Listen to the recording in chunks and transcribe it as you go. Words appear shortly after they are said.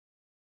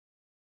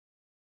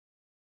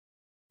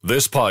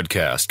This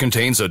podcast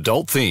contains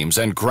adult themes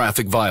and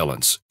graphic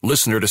violence.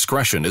 Listener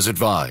discretion is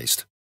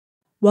advised.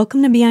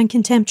 Welcome to Beyond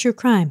Contempt True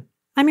Crime.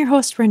 I'm your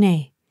host,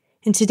 Renee,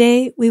 and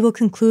today we will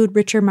conclude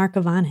Richard Marc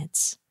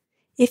Evonitz.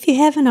 If you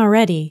haven't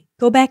already,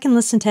 go back and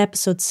listen to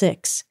episode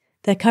 6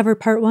 that covered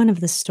part 1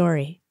 of this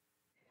story.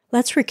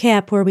 Let's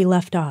recap where we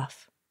left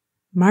off.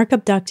 Marc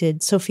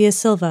abducted Sophia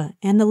Silva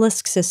and the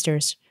Lisk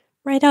sisters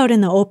right out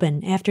in the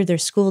open after their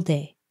school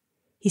day.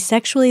 He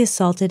sexually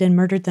assaulted and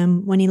murdered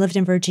them when he lived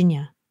in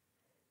Virginia.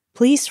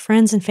 Police,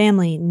 friends, and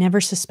family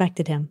never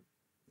suspected him.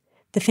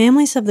 The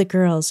families of the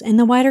girls and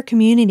the wider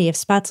community of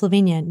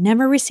Spotsylvania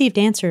never received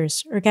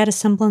answers or got a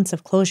semblance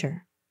of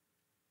closure.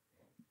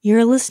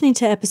 You're listening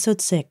to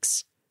Episode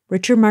 6,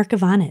 Richard Marc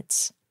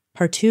Evonitz,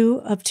 Part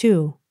 2 of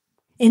 2.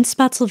 In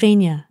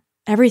Spotsylvania,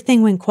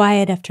 everything went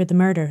quiet after the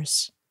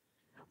murders.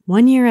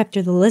 1 year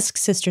after the Lisk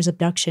sisters'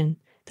 abduction,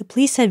 the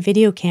police had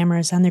video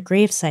cameras on their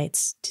grave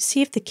sites to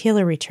see if the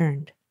killer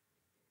returned.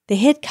 They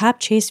hid cop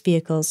chase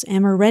vehicles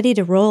and were ready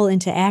to roll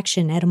into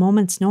action at a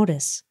moment's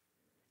notice.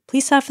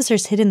 Police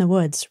officers hid in the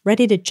woods,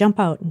 ready to jump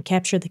out and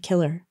capture the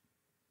killer.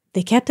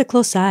 They kept a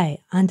close eye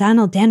on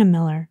Donald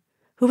Dannemiller,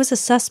 who was a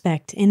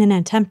suspect in an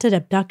attempted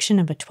abduction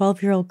of a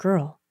 12-year-old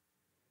girl.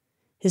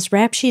 His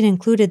rap sheet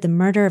included the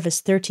murder of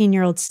his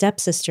 13-year-old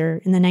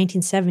stepsister in the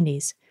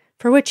 1970s,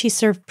 for which he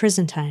served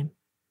prison time.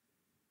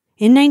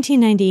 In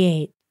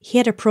 1998, he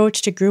had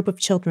approached a group of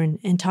children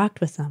and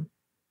talked with them.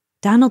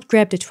 Donald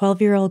grabbed a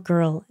 12-year-old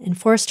girl and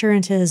forced her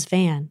into his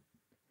van.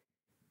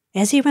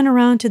 As he went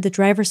around to the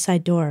driver's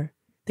side door,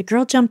 the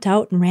girl jumped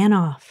out and ran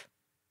off.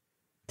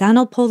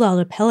 Donald pulled out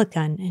a pellet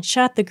gun and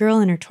shot the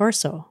girl in her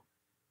torso.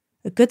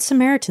 A good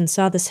Samaritan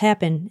saw this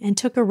happen and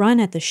took a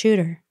run at the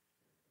shooter.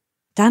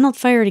 Donald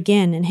fired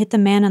again and hit the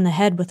man on the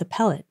head with a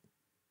pellet.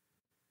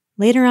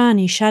 Later on,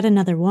 he shot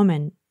another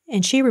woman,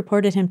 and she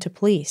reported him to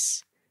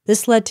police.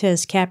 This led to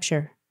his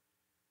capture.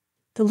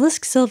 The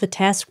Lisk Silva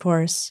Task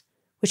Force,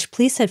 which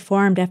police had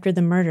formed after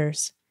the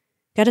murders,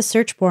 got a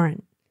search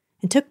warrant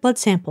and took blood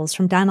samples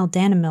from Donald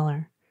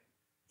Dannemiller.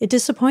 It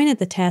disappointed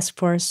the task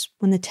force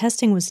when the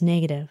testing was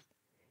negative,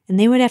 and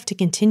they would have to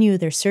continue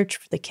their search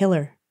for the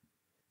killer.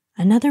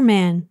 Another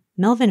man,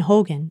 Melvin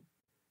Hogan,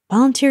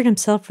 volunteered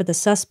himself for the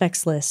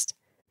suspects list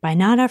by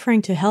not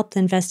offering to help the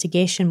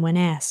investigation when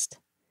asked,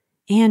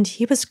 and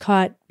he was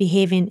caught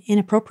behaving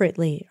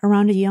inappropriately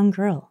around a young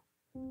girl.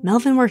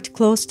 Melvin worked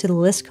close to the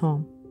Lisk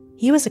home.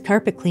 He was a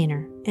carpet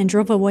cleaner and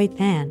drove a white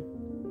van.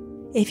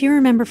 If you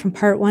remember from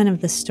part 1 of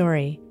this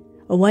story,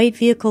 a white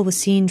vehicle was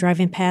seen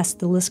driving past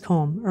the Lisk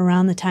home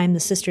around the time the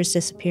sisters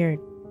disappeared.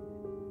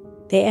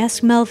 They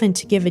asked Melvin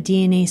to give a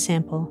DNA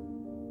sample.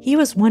 He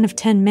was one of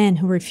 10 men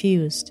who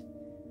refused,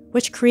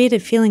 which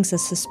created feelings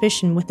of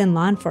suspicion within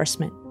law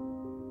enforcement.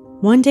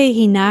 One day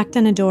he knocked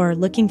on a door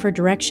looking for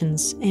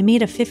directions and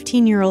made a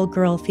 15-year-old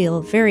girl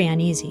feel very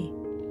uneasy.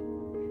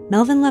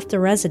 Melvin left the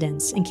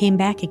residence and came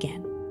back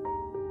again.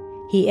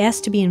 He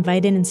asked to be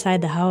invited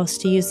inside the house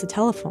to use the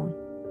telephone.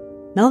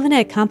 Melvin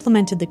had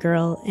complimented the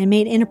girl and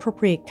made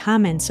inappropriate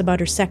comments about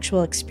her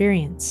sexual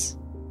experience.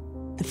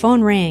 The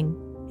phone rang,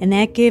 and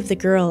that gave the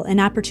girl an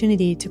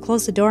opportunity to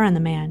close the door on the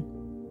man.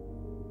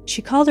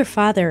 She called her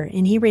father,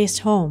 and he raced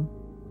home.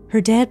 Her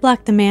dad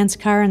blocked the man's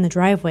car in the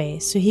driveway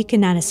so he could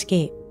not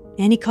escape,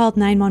 and he called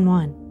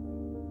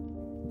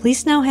 911.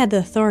 Police now had the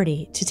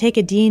authority to take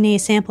a DNA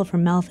sample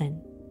from Melvin.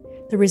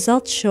 The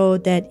results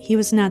showed that he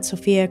was not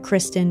Sophia,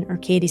 Kristen, or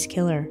Katie's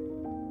killer.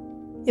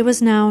 It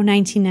was now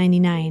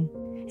 1999,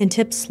 and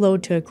tips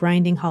slowed to a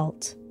grinding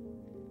halt.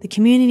 The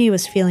community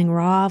was feeling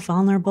raw,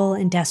 vulnerable,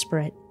 and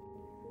desperate.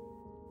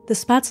 The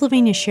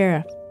Spotsylvania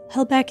sheriff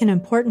held back an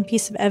important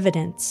piece of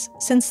evidence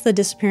since the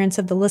disappearance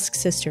of the Lisk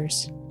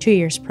sisters 2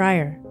 years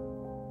prior.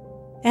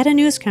 At a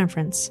news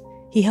conference,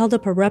 he held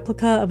up a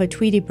replica of a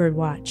Tweety Bird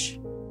watch,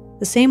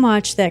 the same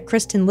watch that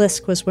Kristen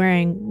Lisk was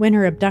wearing when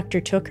her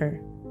abductor took her.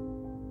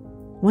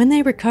 When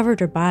they recovered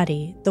her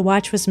body, the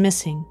watch was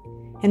missing,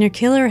 and her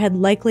killer had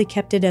likely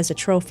kept it as a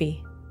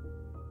trophy.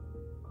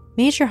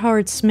 Major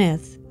Howard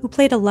Smith, who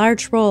played a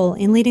large role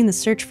in leading the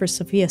search for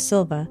Sophia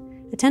Silva,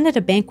 attended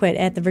a banquet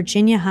at the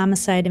Virginia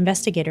Homicide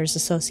Investigators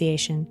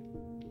Association.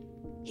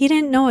 He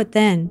didn't know it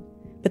then,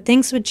 but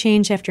things would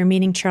change after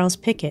meeting Charles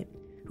Pickett,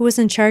 who was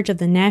in charge of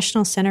the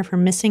National Center for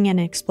Missing and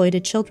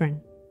Exploited Children.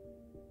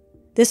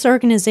 This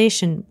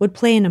organization would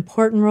play an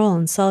important role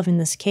in solving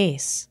this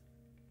case.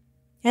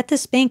 At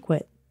this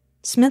banquet,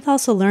 Smith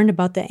also learned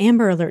about the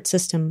Amber Alert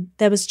system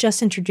that was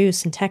just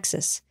introduced in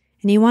Texas,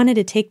 and he wanted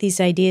to take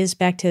these ideas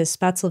back to his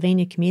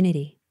Spotsylvania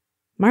community.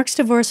 Marc's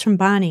divorce from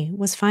Bonnie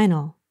was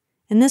final,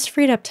 and this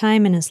freed up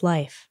time in his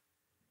life.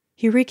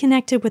 He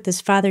reconnected with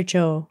his father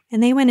Joe,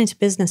 and they went into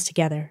business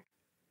together.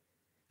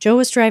 Joe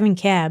was driving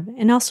cab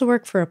and also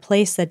worked for a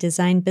place that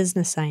designed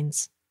business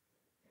signs.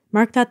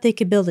 Marc thought they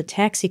could build a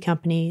taxi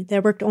company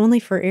that worked only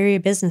for area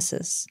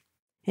businesses,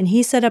 and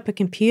he set up a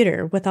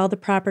computer with all the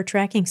proper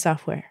tracking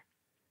software.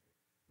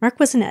 Marc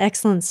was an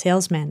excellent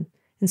salesman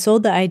and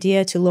sold the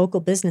idea to local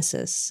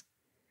businesses.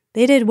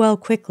 They did well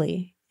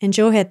quickly, and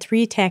Joe had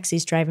 3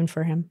 taxis driving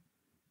for him.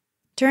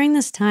 During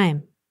this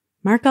time,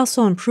 Marc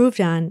also improved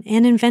on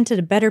and invented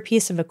a better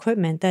piece of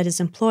equipment that his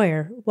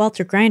employer,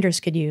 Walter Grinders,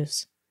 could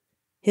use.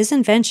 His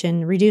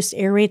invention reduced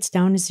air rates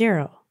down to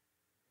 0.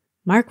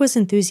 Marc was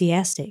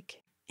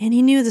enthusiastic, and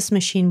he knew this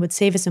machine would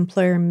save his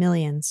employer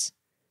millions.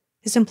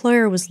 His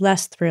employer was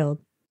less thrilled,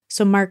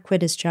 so Marc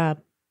quit his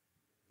job.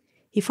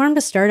 He formed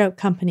a startup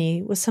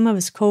company with some of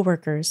his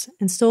co-workers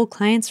and stole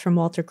clients from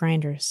Walter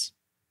Grinders.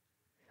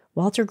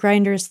 Walter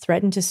Grinders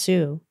threatened to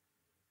sue.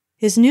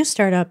 His new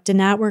startup did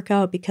not work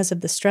out because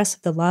of the stress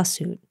of the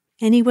lawsuit,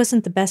 and he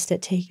wasn't the best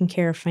at taking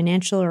care of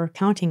financial or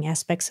accounting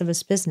aspects of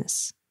his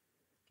business.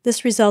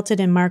 This resulted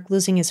in Marc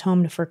losing his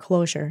home to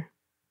foreclosure.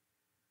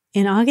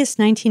 In August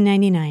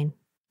 1999,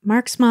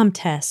 Marc's mom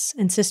Tess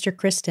and sister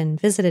Kristen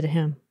visited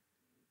him.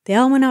 They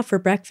all went out for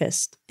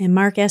breakfast, and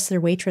Marc asked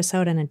their waitress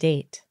out on a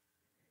date.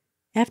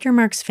 After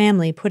Marc's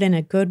family put in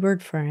a good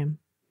word for him,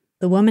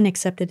 the woman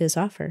accepted his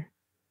offer.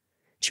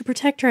 To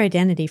protect her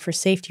identity for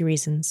safety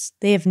reasons,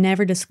 they have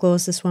never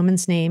disclosed this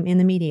woman's name in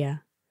the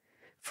media.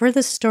 For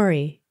this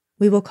story,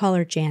 we will call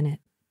her Janet.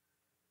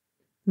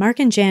 Marc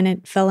and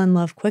Janet fell in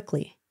love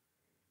quickly.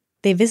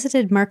 They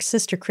visited Marc's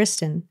sister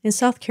Kristen in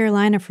South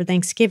Carolina for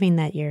Thanksgiving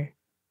that year.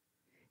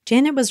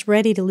 Janet was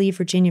ready to leave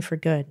Virginia for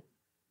good.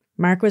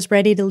 Marc was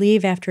ready to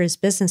leave after his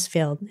business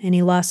failed and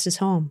he lost his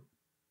home.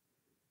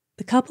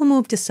 The couple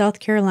moved to South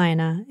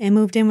Carolina and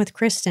moved in with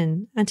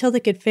Kristen until they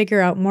could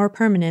figure out more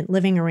permanent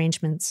living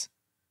arrangements.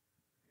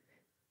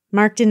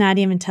 Marc did not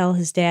even tell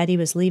his dad he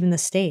was leaving the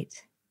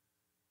state.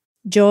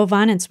 Joe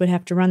Evonitz would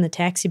have to run the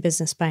taxi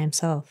business by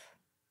himself.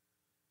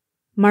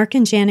 Marc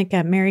and Janet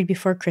got married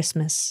before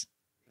Christmas.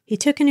 He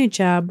took a new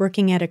job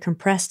working at a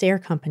compressed air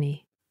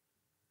company.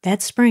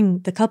 That spring,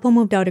 the couple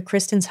moved out of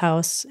Kristen's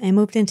house and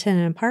moved into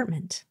an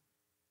apartment.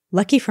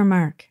 Lucky for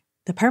Marc,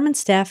 the apartment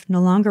staff no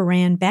longer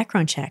ran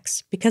background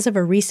checks because of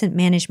a recent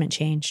management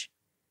change.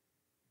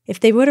 If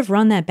they would have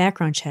run that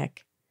background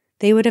check,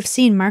 they would have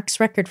seen Marc's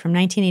record from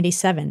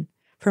 1987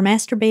 for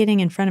masturbating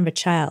in front of a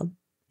child,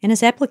 and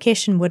his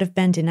application would have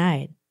been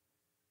denied.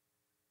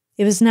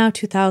 It was now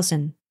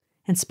 2000,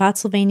 and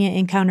Spotsylvania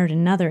encountered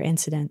another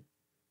incident.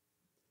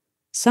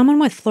 Someone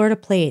with Florida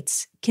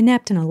plates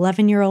kidnapped an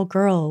 11-year-old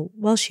girl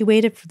while she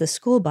waited for the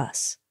school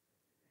bus.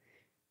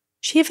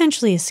 She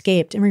eventually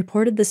escaped and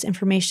reported this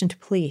information to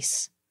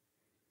police.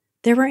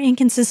 There were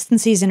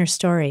inconsistencies in her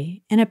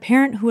story, and a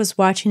parent who was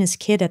watching his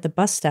kid at the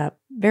bus stop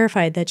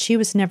verified that she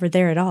was never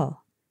there at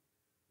all.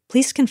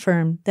 Police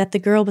confirmed that the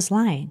girl was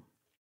lying.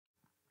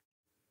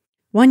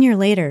 1 year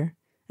later,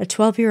 a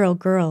 12-year-old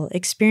girl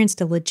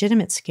experienced a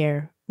legitimate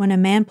scare when a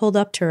man pulled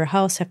up to her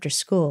house after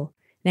school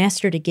and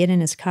asked her to get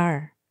in his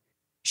car.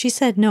 She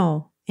said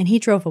no, and he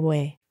drove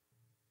away.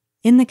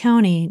 In the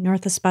county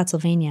north of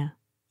Spotsylvania,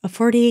 a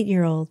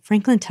 48-year-old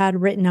Franklin Todd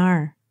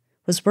Rittenauer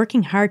was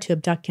working hard to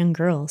abduct young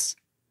girls.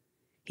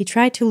 He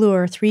tried to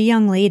lure 3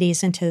 young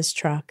ladies into his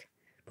truck,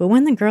 but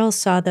when the girls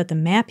saw that the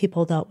map he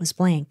pulled out was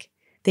blank,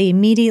 they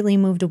immediately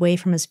moved away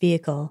from his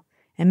vehicle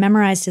and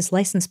memorized his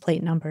license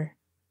plate number.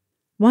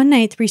 One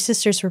night, 3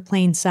 sisters were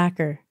playing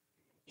soccer.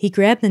 He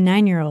grabbed the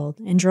 9-year-old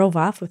and drove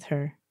off with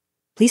her.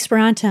 Police were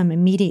onto him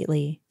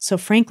immediately, so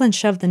Franklin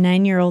shoved the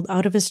 9-year-old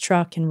out of his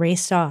truck and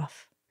raced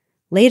off.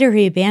 Later,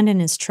 he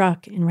abandoned his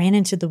truck and ran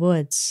into the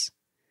woods.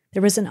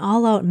 There was an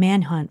all-out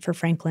manhunt for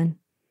Franklin,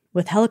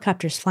 with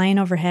helicopters flying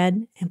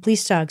overhead and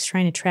police dogs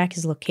trying to track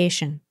his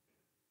location.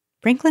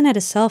 Franklin had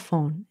a cell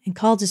phone and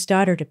called his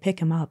daughter to pick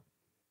him up.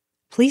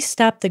 Police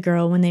stopped the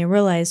girl when they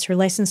realized her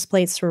license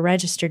plates were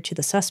registered to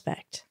the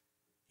suspect.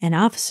 An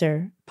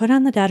officer put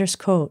on the daughter's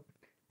coat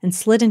and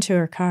slid into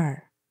her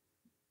car.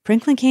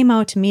 Franklin came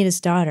out to meet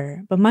his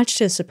daughter, but much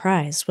to his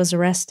surprise, was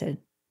arrested.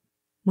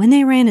 When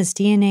they ran his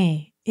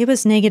DNA, it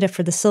was negative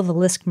for the Silva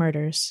Lisk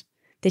murders.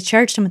 They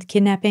charged him with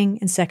kidnapping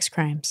and sex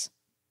crimes.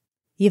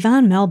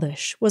 Yvonne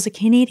Melbush was a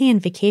Canadian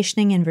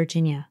vacationing in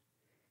Virginia.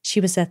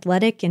 She was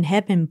athletic and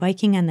had been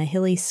biking on the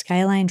hilly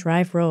Skyline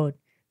Drive Road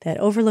that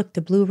overlooked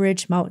the Blue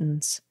Ridge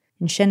Mountains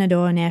in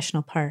Shenandoah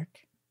National Park.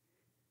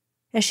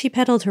 As she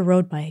pedaled her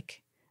road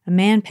bike, a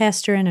man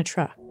passed her in a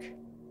truck.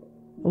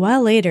 A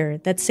while later,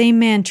 that same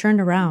man turned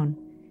around,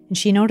 and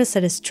she noticed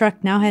that his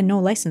truck now had no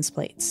license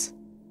plates.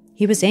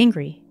 He was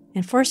angry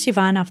and forced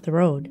Yvonne off the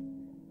road.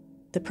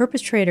 The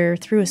perpetrator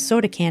threw a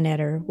soda can at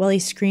her while he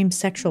screamed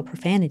sexual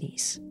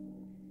profanities.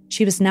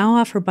 She was now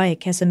off her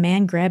bike as a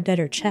man grabbed at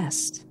her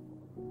chest.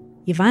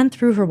 Yvonne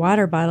threw her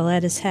water bottle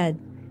at his head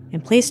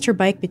and placed her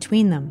bike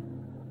between them.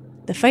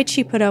 The fight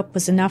she put up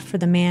was enough for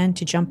the man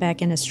to jump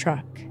back in his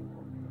truck.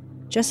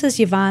 Just as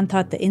Yvonne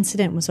thought the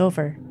incident was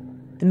over,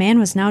 the man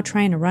was now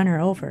trying to run her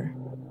over.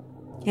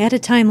 At a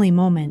timely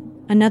moment,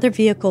 another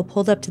vehicle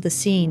pulled up to the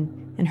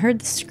scene and heard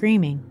the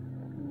screaming.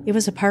 It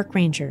was a park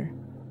ranger,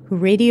 who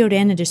radioed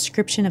in a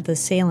description of the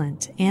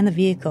assailant and the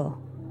vehicle.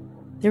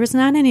 There was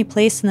not any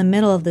place in the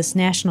middle of this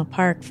national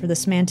park for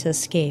this man to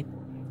escape,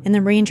 and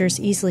the rangers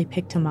easily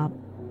picked him up.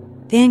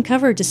 They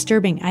uncovered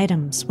disturbing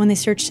items when they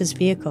searched his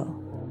vehicle.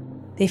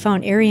 They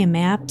found area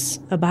maps,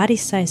 a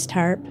body-sized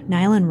tarp,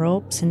 nylon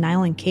ropes, and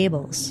nylon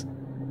cables.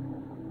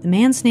 The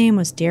man's name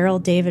was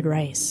Daryl David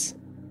Rice.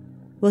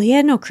 Well, he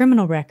had no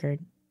criminal record.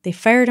 They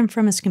fired him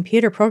from his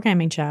computer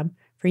programming job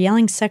for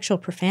yelling sexual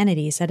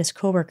profanities at his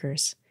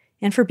coworkers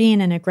and for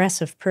being an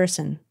aggressive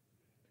person.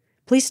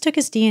 Police took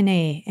his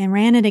DNA and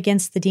ran it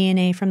against the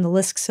DNA from the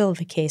Lisk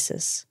Silva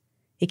cases.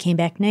 It came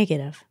back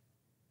negative.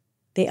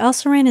 They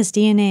also ran his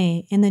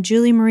DNA in the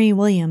Julie Marie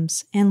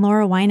Williams and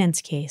Laura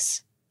Winans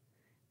case.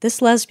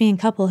 This lesbian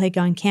couple had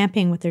gone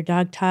camping with their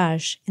dog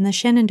Taj in the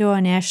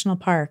Shenandoah National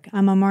Park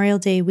on Memorial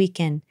Day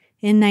weekend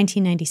in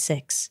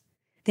 1996.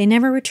 They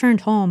never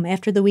returned home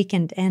after the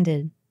weekend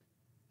ended.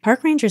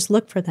 Park rangers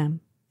looked for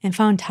them and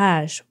found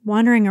Taj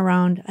wandering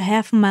around a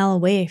half a mile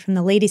away from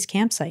the ladies'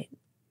 campsite.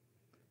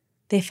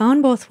 They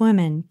found both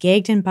women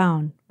gagged and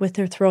bound with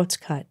their throats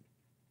cut.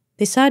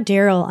 They saw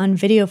Daryl on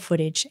video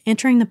footage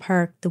entering the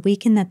park the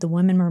weekend that the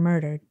women were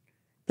murdered,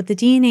 but the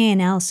DNA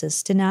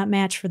analysis did not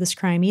match for this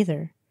crime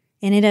either,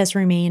 and it has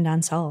remained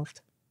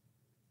unsolved.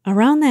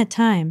 Around that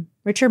time,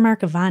 Richard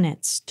Marc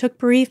Evonitz took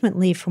bereavement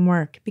leave from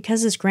work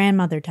because his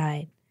grandmother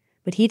died,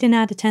 but he did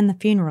not attend the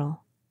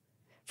funeral.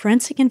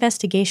 Forensic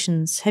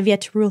investigations have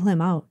yet to rule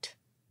him out.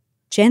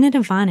 Janet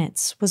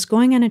Evonitz was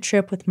going on a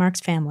trip with Mark's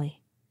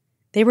family.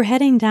 They were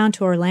heading down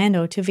to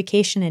Orlando to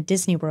vacation at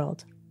Disney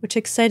World, which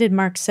excited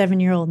Mark's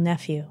 7-year-old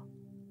nephew.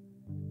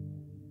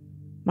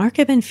 Mark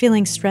had been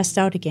feeling stressed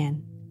out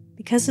again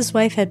because his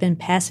wife had been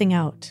passing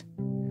out,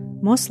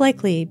 most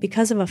likely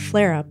because of a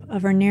flare-up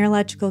of her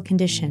neurological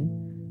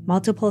condition,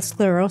 multiple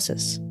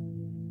sclerosis.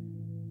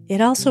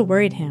 It also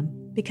worried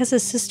him because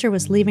his sister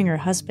was leaving her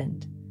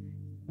husband.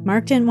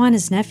 Mark didn't want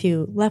his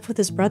nephew left with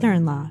his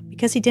brother-in-law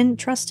because he didn't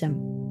trust him.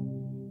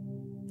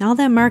 Now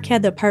that Mark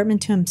had the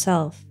apartment to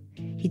himself,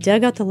 he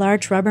dug out the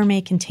large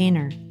Rubbermaid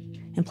container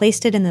and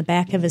placed it in the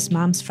back of his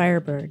mom's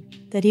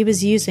Firebird that he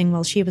was using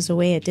while she was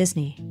away at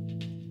Disney.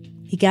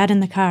 He got in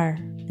the car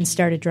and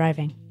started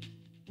driving.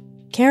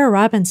 Kara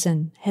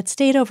Robinson had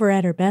stayed over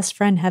at her best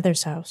friend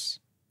Heather's house.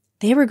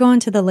 They were going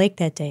to the lake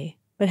that day,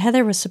 but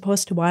Heather was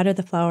supposed to water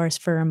the flowers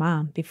for her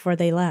mom before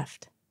they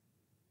left.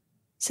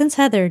 Since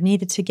Heather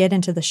needed to get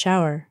into the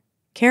shower,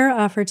 Kara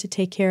offered to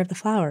take care of the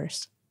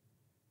flowers.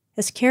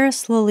 As Kara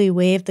slowly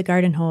waved the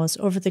garden hose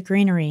over the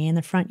greenery in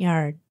the front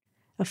yard,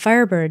 a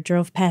Firebird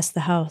drove past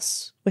the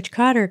house, which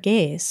caught her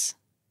gaze.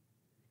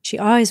 She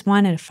always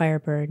wanted a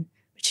Firebird,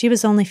 but she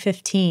was only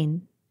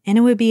 15, and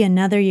it would be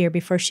another year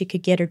before she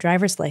could get her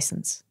driver's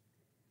license.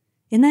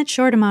 In that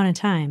short amount of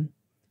time,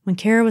 when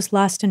Kara was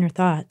lost in her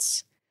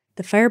thoughts,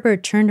 the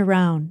Firebird turned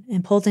around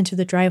and pulled into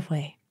the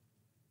driveway.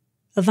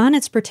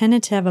 Evonitz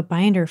pretended to have a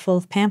binder full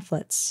of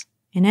pamphlets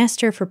and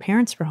asked her if her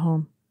parents were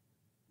home.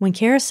 When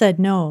Kara said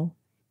no,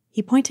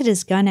 he pointed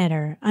his gun at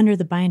her under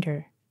the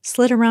binder,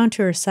 slid around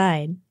to her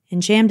side,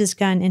 and jammed his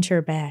gun into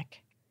her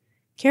back.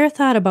 Kara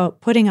thought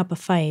about putting up a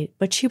fight,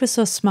 but she was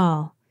so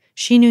small,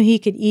 she knew he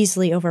could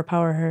easily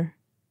overpower her.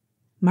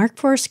 Mark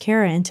forced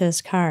Kara into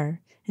his car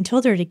and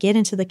told her to get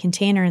into the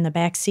container in the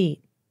back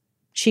seat.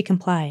 She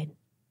complied.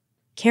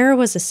 Kara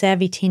was a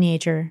savvy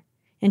teenager,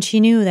 and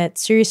she knew that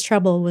serious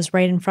trouble was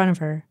right in front of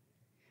her.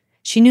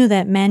 She knew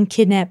that men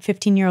kidnap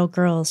 15-year-old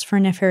girls for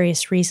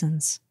nefarious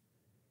reasons.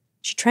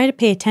 She tried to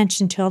pay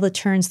attention to all the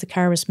turns the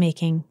car was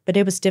making, but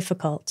it was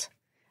difficult.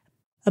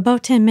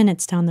 About 10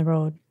 minutes down the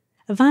road,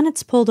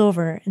 Evonitz pulled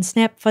over and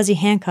snapped fuzzy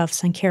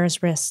handcuffs on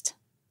Kara's wrist.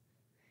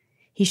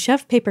 He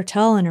shoved paper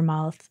towel in her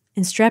mouth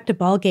and strapped a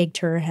ball gag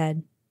to her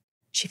head.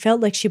 She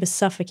felt like she was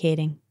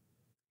suffocating.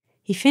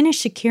 He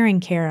finished securing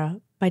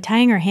Kara by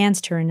tying her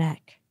hands to her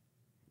neck.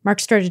 Mark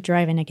started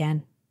driving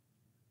again.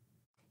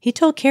 He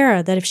told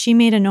Kara that if she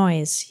made a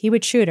noise, he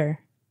would shoot her.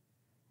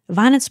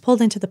 Evonitz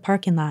pulled into the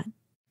parking lot,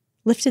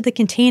 lifted the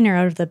container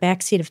out of the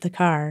back seat of the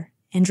car,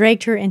 and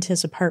dragged her into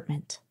his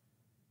apartment.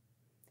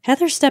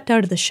 Heather stepped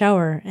out of the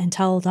shower and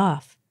toweled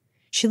off.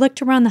 She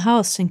looked around the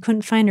house and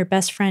couldn't find her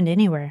best friend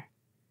anywhere.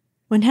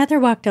 When Heather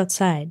walked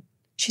outside,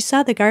 she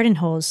saw the garden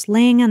hose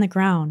laying on the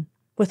ground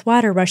with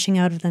water rushing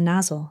out of the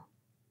nozzle.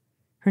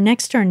 Her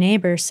next-door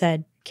neighbor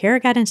said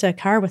Kara got into a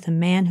car with a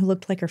man who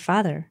looked like her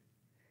father.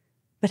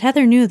 But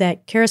Heather knew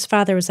that Kara's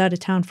father was out of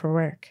town for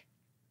work.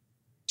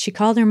 She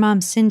called her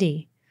mom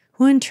Cindy,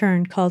 who in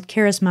turn called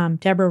Kara's mom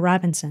Deborah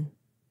Robinson.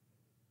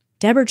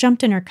 Deborah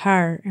jumped in her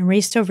car and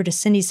raced over to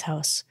Cindy's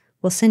house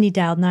while Cindy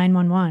dialed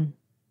 911.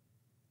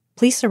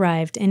 Police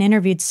arrived and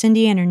interviewed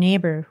Cindy and her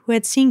neighbor, who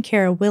had seen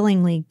Kara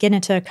willingly get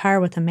into a car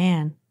with a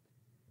man.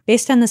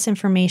 Based on this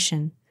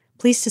information,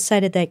 police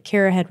decided that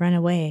Kara had run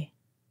away.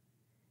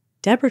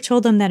 Deborah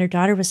told them that her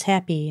daughter was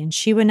happy and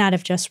she would not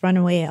have just run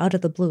away out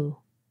of the blue.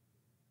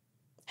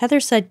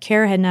 Heather said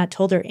Kara had not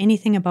told her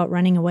anything about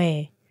running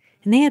away,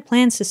 and they had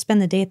plans to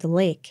spend the day at the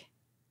lake.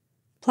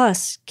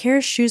 Plus,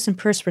 Kara's shoes and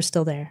purse were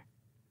still there.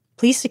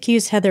 Police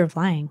accused Heather of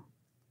lying.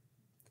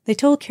 They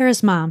told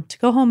Kara's mom to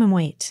go home and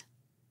wait.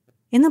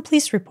 In the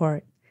police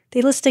report,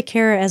 they listed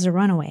Kara as a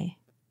runaway.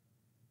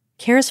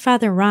 Kara's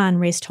father, Ron,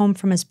 raced home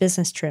from his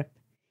business trip.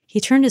 He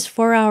turned his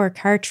 4-hour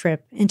car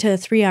trip into a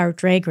 3-hour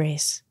drag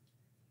race.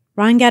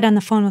 Ron got on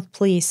the phone with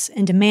police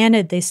and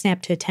demanded they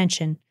snap to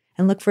attention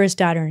and look for his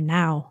daughter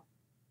now.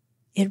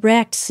 It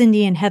racked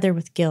Cindy and Heather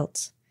with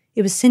guilt.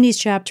 It was Cindy's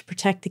job to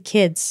protect the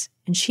kids,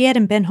 and she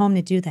hadn't been home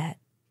to do that.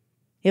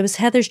 It was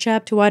Heather's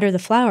job to water the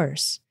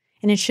flowers,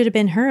 and it should have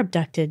been her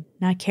abducted,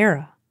 not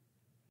Kara.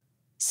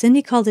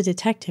 Cindy called a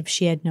detective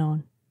she had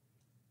known.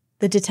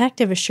 The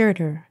detective assured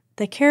her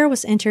that Kara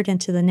was entered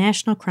into the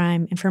National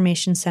Crime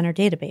Information Center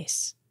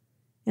database,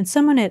 and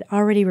someone had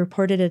already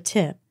reported a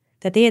tip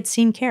that they had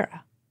seen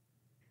Kara.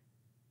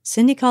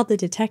 Cindy called the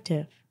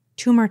detective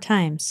 2 more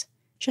times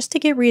just to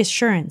get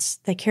reassurance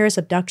that Kara's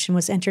abduction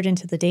was entered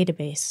into the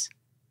database.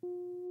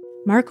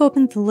 Mark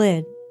opened the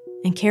lid,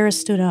 and Kara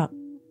stood up.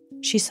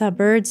 She saw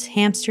birds,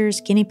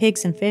 hamsters, guinea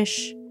pigs, and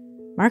fish.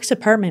 Mark's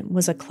apartment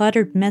was a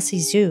cluttered, messy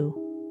zoo.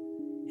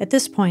 At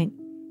this point,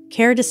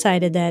 Kara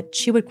decided that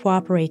she would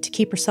cooperate to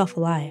keep herself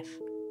alive.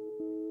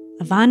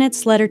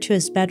 Evonitz led her to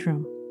his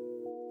bedroom.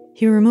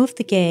 He removed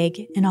the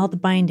gag and all the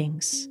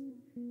bindings.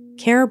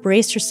 Kara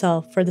braced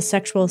herself for the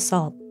sexual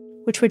assault,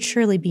 which would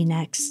surely be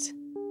next.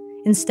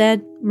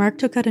 Instead, Mark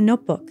took out a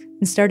notebook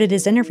and started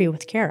his interview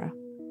with Kara.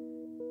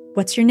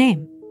 "What's your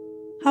name?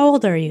 How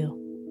old are you?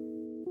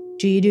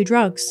 Do you do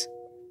drugs?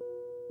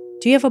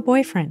 Do you have a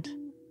boyfriend?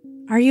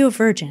 Are you a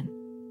virgin?"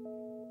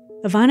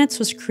 Evonitz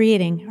was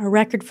creating a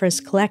record for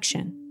his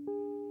collection.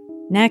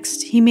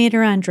 Next, he made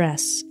her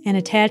undress and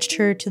attached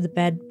her to the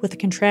bed with a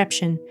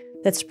contraption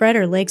that spread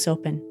her legs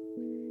open.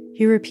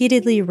 He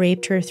repeatedly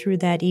raped her through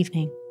that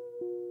evening.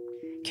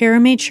 Kara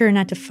made sure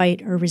not to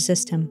fight or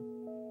resist him.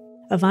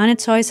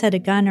 Evonitz always had a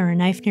gun or a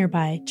knife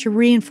nearby to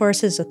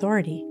reinforce his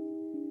authority.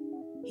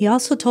 He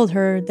also told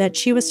her that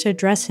she was to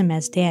address him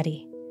as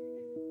Daddy.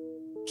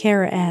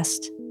 Kara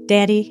asked,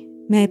 "Daddy,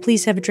 may I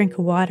please have a drink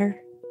of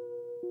water?"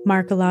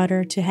 Mark allowed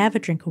her to have a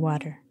drink of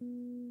water.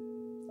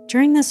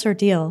 During this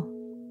ordeal,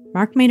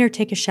 Mark made her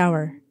take a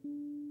shower.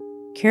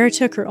 Kara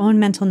took her own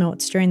mental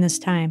notes during this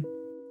time.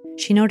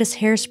 She noticed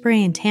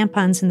hairspray and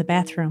tampons in the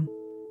bathroom.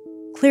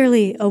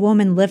 Clearly, a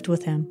woman lived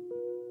with him.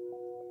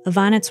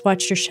 Evonitz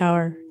watched her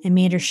shower and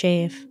made her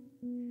shave.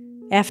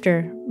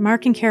 After,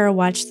 Mark and Kara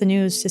watched the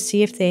news to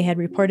see if they had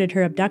reported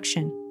her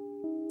abduction.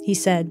 He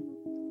said,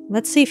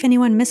 "Let's see if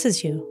anyone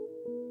misses you."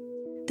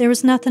 There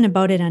was nothing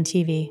about it on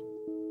TV.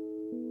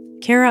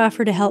 Kara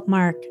offered to help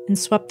Mark and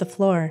swept the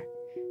floor.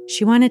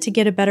 She wanted to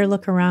get a better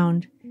look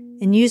around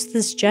and used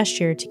this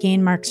gesture to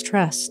gain Mark's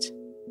trust.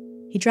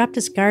 He dropped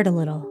his guard a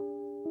little.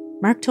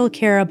 Mark told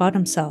Kara about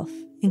himself,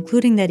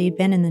 including that he'd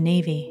been in the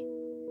Navy.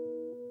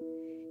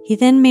 He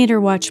then made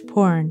her watch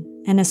porn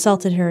and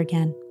assaulted her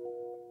again.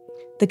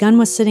 The gun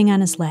was sitting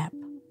on his lap.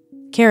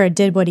 Kara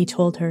did what he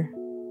told her.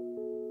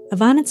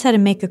 Evonitz had to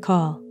make a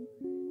call.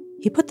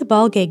 He put the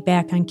ball gag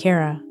back on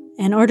Kara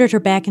and ordered her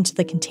back into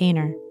the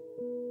container.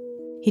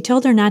 He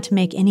told her not to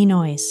make any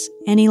noise,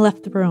 and he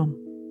left the room.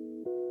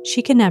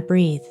 She could not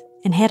breathe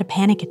and had a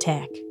panic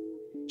attack.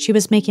 She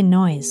was making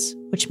noise,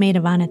 which made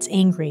Evonitz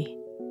angry.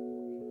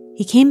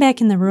 He came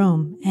back in the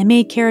room and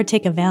made Kara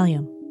take a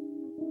Valium.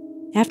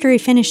 After he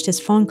finished his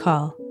phone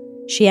call,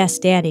 she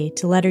asked Daddy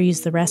to let her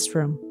use the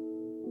restroom.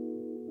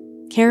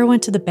 Kara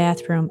went to the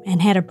bathroom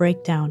and had a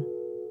breakdown.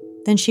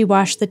 Then she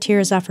washed the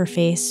tears off her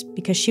face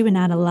because she would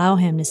not allow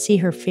him to see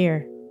her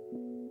fear.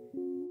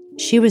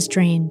 She was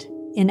drained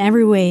in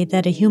every way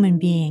that a human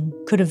being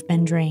could have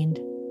been drained.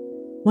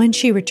 When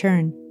she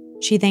returned,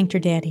 she thanked her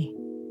daddy.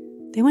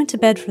 They went to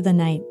bed for the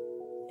night,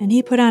 and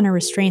he put on her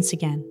restraints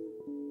again.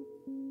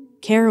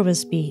 Kara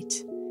was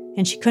beat,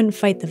 and she couldn't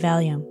fight the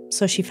Valium,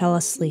 so she fell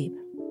asleep.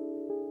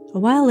 A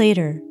while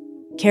later,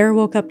 Kara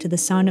woke up to the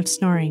sound of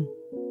snoring.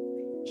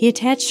 He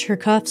attached her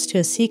cuffs to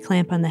a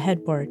C-clamp on the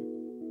headboard.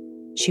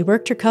 She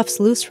worked her cuffs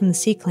loose from the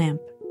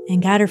C-clamp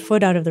and got her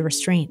foot out of the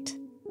restraint.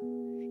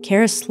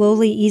 Kara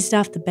slowly eased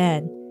off the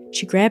bed.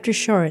 She grabbed her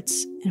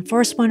shorts and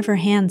forced one of her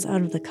hands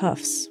out of the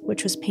cuffs,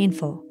 which was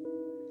painful.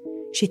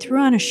 She threw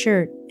on a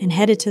shirt and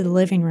headed to the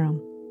living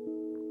room.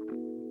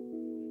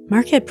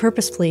 Mark had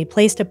purposefully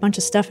placed a bunch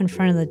of stuff in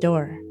front of the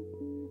door.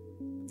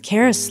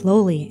 Kara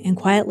slowly and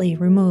quietly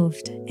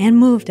removed and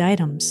moved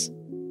items.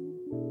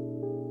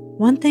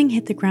 One thing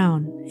hit the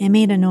ground and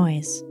made a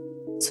noise,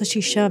 so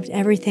she shoved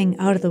everything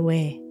out of the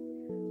way,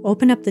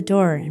 opened up the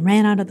door, and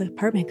ran out of the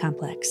apartment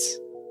complex.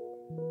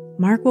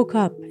 Mark woke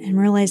up and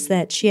realized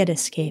that she had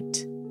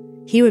escaped.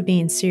 He would be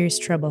in serious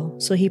trouble,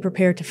 so he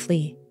prepared to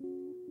flee.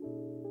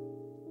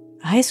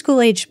 A high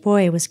school-aged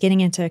boy was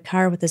getting into a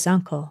car with his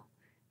uncle.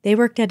 They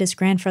worked at his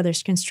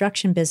grandfather's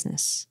construction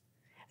business.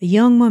 A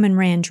young woman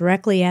ran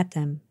directly at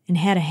them and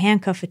had a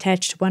handcuff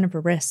attached to one of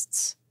her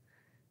wrists.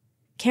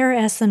 Kara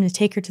asked them to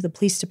take her to the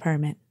police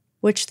department,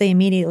 which they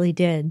immediately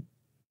did.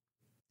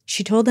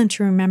 She told them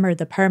to remember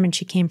the apartment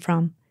she came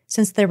from,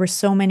 since there were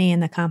so many in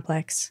the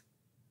complex.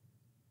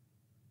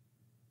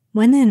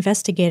 When the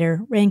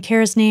investigator ran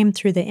Kara's name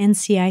through the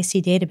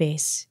NCIC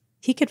database,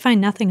 he could find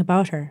nothing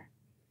about her.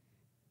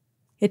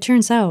 It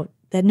turns out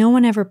that no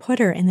one ever put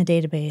her in the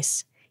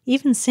database,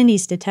 even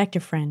Cindy's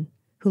detective friend,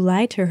 who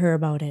lied to her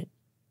about it.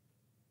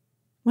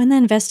 When the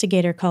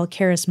investigator called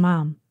Kara's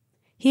mom,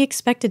 he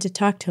expected to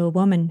talk to a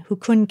woman who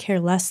couldn't care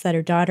less that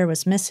her daughter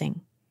was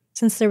missing,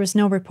 since there was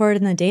no report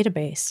in the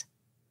database.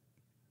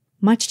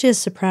 Much to his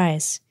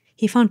surprise,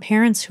 he found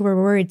parents who were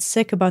worried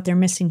sick about their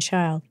missing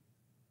child.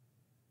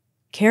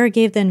 Kara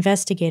gave the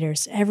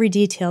investigators every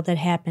detail that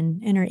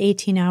happened in her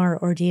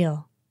 18-hour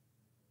ordeal.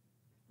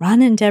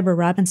 Ron and Deborah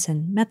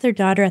Robinson met their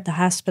daughter at the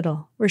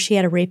hospital where she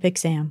had a rape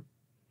exam.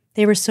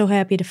 They were so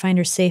happy to find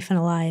her safe and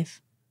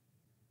alive.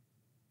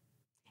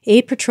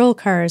 8 patrol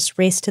cars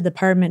raced to the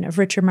apartment of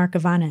Richard Marc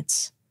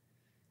Evonitz.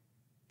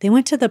 They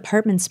went to the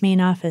apartment's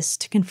main office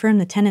to confirm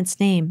the tenant's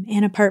name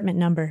and apartment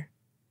number.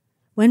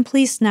 When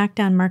police knocked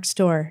on Mark's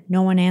door,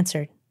 no one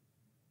answered.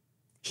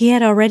 He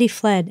had already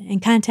fled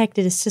and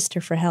contacted his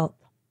sister for help.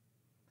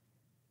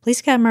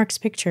 Police got Mark's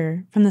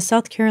picture from the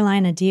South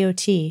Carolina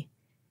DOT,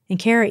 and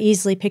Kara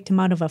easily picked him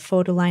out of a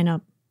photo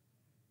lineup.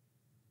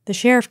 The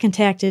sheriff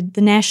contacted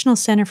the National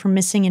Center for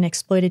Missing and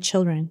Exploited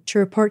Children to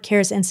report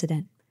Kara's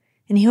incident,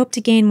 and he hoped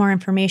to gain more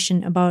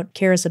information about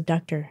Kara's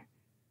abductor.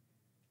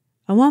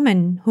 A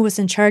woman who was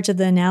in charge of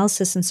the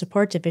Analysis and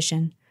Support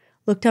Division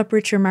looked up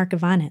Richard Marc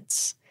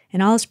Evonitz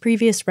and all his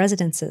previous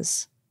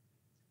residences.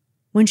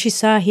 When she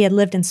saw he had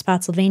lived in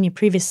Spotsylvania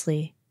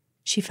previously,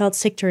 she felt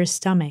sick to her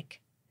stomach.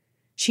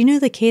 She knew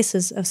the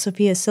cases of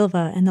Sophia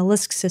Silva and the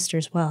Lisk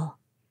sisters well.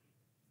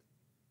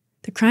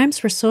 The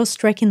crimes were so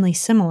strikingly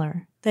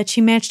similar that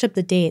she matched up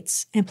the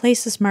dates and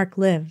places Mark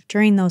lived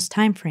during those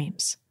time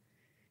frames.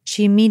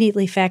 She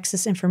immediately faxed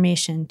this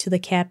information to the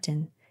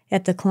captain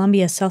at the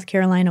Columbia, South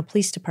Carolina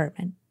Police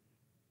Department.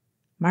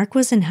 Mark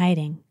was in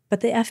hiding, but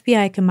the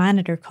FBI could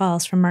monitor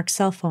calls from Mark's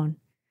cell phone.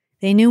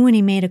 They knew when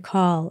he made a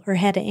call or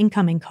had an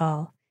incoming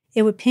call,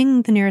 it would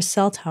ping the nearest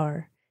cell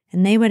tower,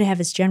 and they would have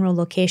his general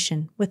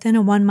location within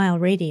a 1-mile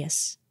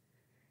radius.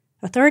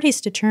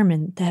 Authorities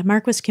determined that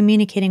Mark was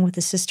communicating with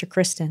his sister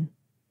Kristen.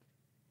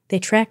 They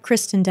tracked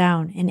Kristen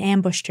down and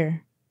ambushed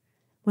her.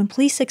 When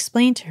police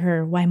explained to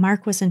her why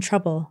Mark was in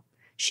trouble,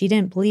 she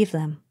didn't believe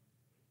them.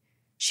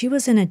 She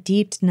was in a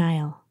deep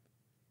denial.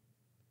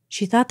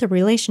 She thought the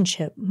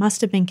relationship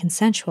must have been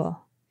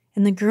consensual,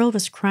 and the girl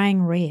was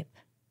crying rape.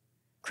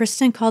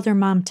 Kristen called her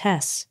mom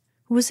Tess,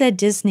 who was at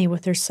Disney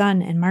with her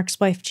son and Mark's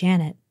wife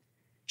Janet.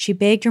 She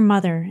begged her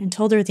mother and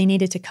told her they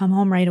needed to come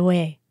home right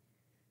away.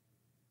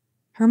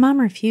 Her mom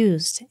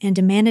refused and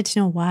demanded to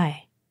know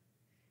why.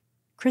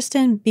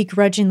 Kristen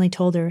begrudgingly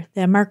told her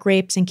that Mark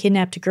raped and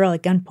kidnapped a girl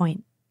at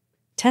gunpoint.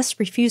 Tess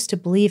refused to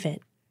believe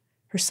it.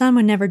 Her son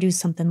would never do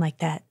something like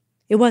that.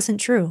 It wasn't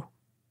true.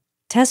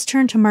 Tess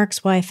turned to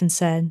Mark's wife and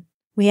said,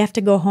 "We have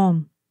to go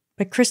home,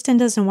 but Kristen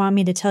doesn't want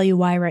me to tell you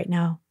why right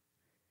now."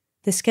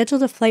 They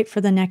scheduled a flight for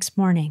the next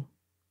morning.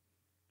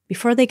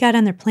 Before they got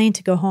on their plane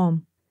to go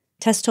home,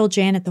 Tess told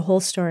Janet the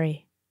whole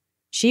story.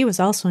 She was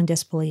also in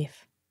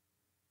disbelief.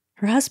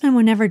 Her husband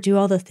would never do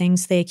all the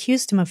things they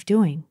accused him of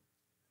doing.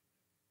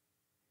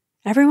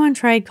 Everyone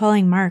tried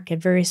calling Mark at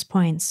various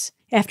points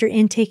after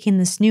intaking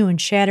this new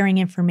and shattering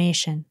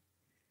information,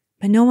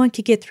 but no one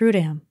could get through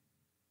to him.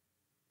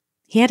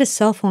 He had his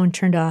cell phone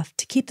turned off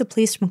to keep the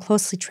police from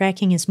closely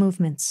tracking his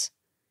movements.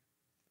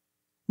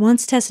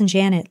 Once Tess and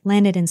Janet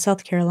landed in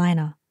South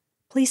Carolina,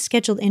 police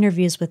scheduled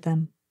interviews with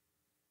them.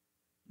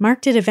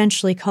 Mark did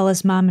eventually call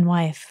his mom and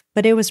wife,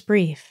 but it was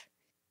brief.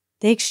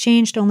 They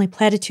exchanged only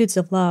platitudes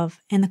of love,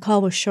 and the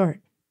call was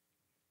short.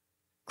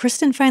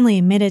 Kristen finally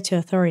admitted to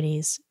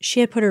authorities she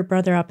had put her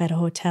brother up at a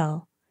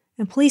hotel,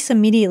 and police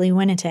immediately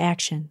went into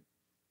action.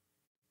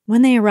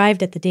 When they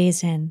arrived at the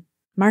Days Inn,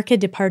 Mark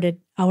had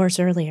departed hours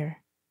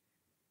earlier.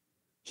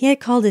 He had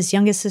called his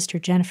youngest sister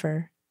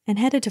Jennifer and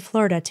headed to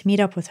Florida to meet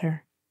up with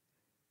her.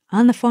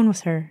 On the phone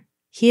with her,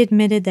 he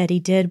admitted that he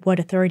did what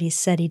authorities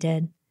said he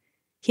did.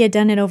 He had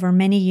done it over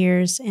many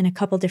years in a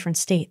couple different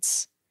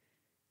states.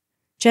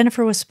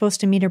 Jennifer was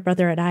supposed to meet her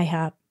brother at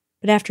IHOP,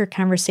 but after a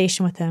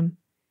conversation with him,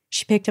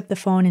 she picked up the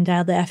phone and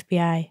dialed the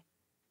FBI.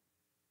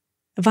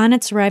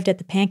 Evonitz arrived at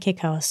the Pancake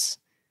House,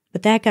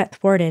 but that got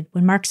thwarted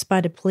when Mark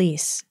spotted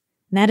police,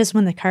 and that is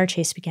when the car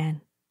chase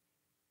began.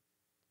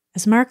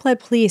 As Mark led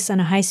police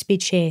on a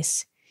high-speed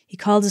chase, he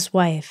called his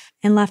wife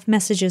and left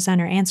messages on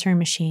her answering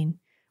machine,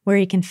 where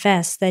he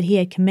confessed that he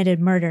had committed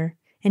murder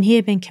and he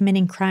had been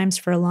committing crimes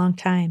for a long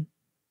time.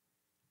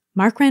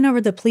 Mark ran over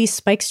the police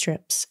spike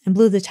strips and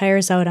blew the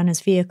tires out on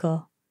his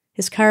vehicle.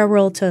 His car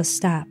rolled to a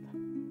stop.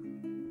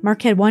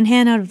 Mark had one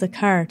hand out of the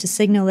car to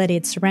signal that he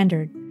had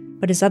surrendered,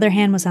 but his other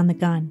hand was on the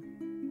gun.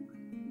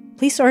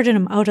 Police ordered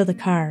him out of the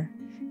car,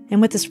 and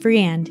with his free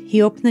hand,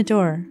 he opened the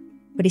door,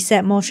 but he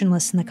sat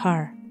motionless in the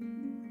car.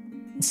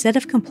 Instead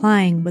of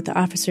complying with the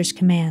officer's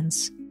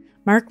commands,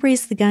 Mark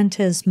raised the gun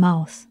to his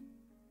mouth.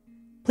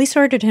 Police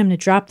ordered him to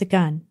drop the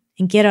gun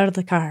and get out of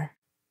the car.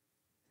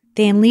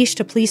 They unleashed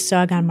a police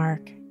dog on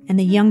Mark, and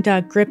the young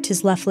dog gripped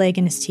his left leg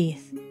in his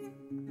teeth.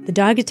 The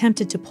dog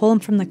attempted to pull him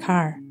from the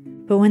car,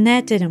 but when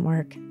that didn't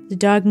work, the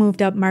dog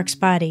moved up Mark's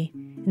body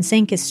and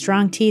sank his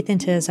strong teeth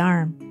into his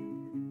arm.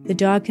 The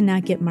dog could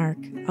not get Mark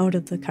out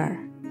of the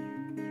car.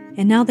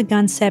 And now the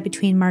gun sat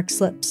between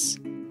Mark's lips,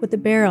 with the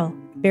barrel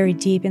buried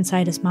deep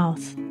inside his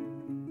mouth.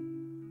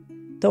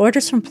 The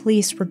orders from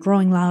police were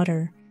growing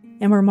louder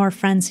and were more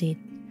frenzied.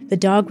 The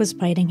dog was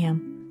biting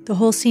him. The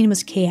whole scene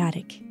was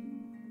chaotic.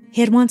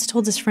 He had once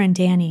told his friend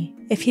Danny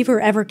if he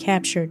were ever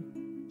captured,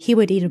 he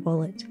would eat a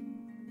bullet.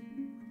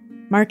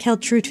 Marc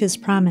held true to his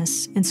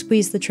promise and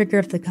squeezed the trigger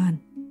of the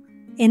gun.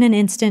 In an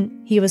instant,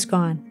 he was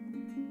gone.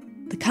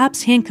 The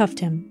cops handcuffed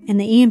him, and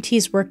the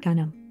EMTs worked on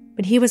him,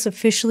 but he was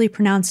officially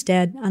pronounced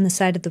dead on the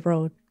side of the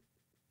road.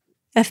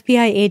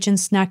 FBI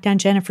agents knocked on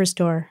Jennifer's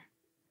door.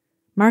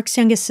 Marc's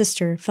youngest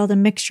sister felt a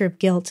mixture of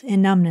guilt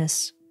and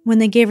numbness when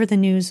they gave her the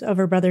news of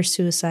her brother's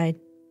suicide.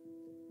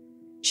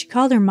 She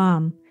called her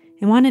mom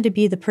and wanted to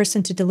be the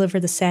person to deliver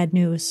the sad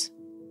news.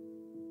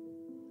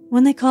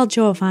 When they called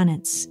Joe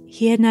Evonitz,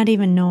 he had not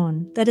even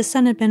known that his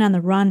son had been on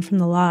the run from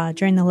the law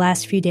during the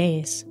last few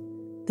days.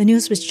 The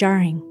news was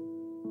jarring.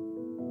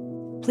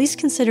 Police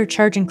considered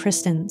charging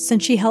Kristen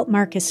since she helped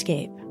Marc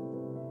escape,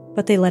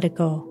 but they let it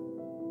go.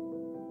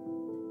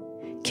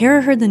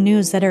 Kara heard the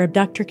news that her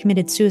abductor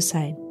committed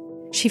suicide.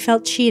 She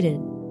felt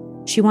cheated.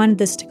 She wanted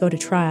this to go to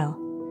trial.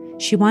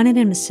 She wanted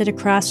him to sit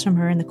across from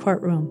her in the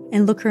courtroom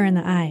and look her in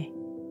the eye.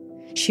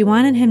 She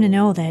wanted him to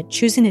know that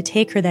choosing to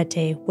take her that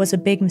day was a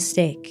big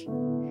mistake.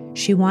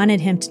 She wanted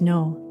him to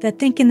know that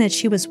thinking that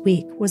she was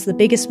weak was the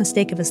biggest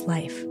mistake of his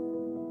life.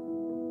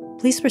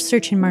 Police were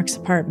searching Marc's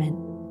apartment.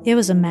 It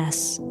was a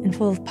mess and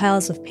full of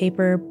piles of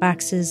paper,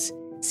 boxes,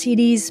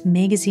 CDs,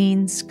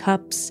 magazines,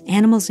 cups,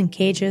 animals in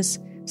cages,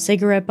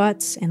 cigarette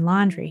butts, and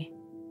laundry.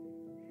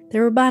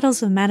 There were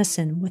bottles of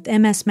medicine with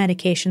MS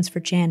medications for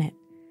Janet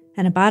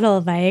and a bottle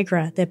of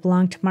Viagra that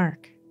belonged to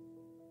Marc.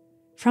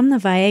 From the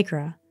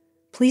Viagra,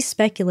 police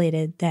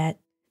speculated that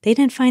they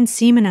didn't find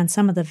semen on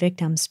some of the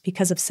victims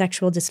because of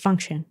sexual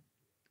dysfunction.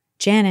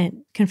 Janet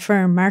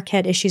confirmed Marc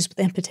had issues with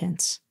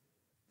impotence.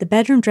 The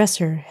bedroom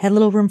dresser had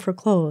little room for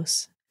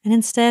clothes and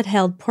instead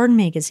held porn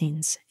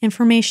magazines,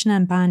 information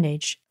on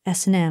bondage,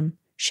 S&M,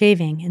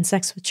 shaving, and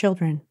sex with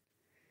children,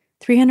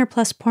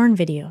 300-plus porn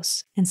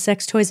videos, and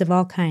sex toys of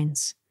all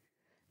kinds,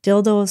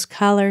 dildos,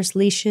 collars,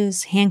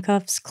 leashes,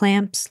 handcuffs,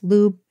 clamps,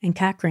 lube, and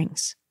cock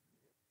rings.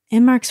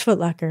 In Marc's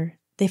footlocker,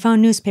 they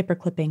found newspaper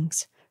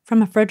clippings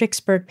from a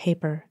Fredericksburg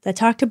paper that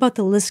talked about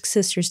the Lisk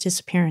sisters'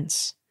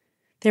 disappearance.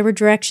 There were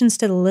directions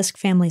to the Lisk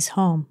family's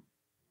home.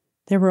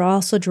 There were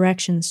also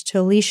directions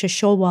to Alicia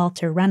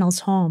Showalter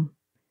Reynolds' home.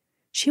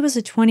 She was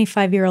a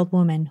 25-year-old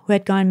woman who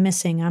had gone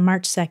missing on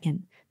March 2,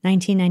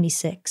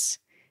 1996,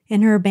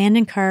 and her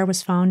abandoned car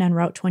was found on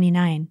Route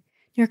 29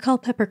 near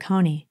Culpeper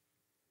County.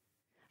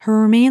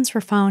 Her remains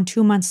were found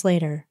 2 months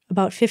later,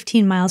 about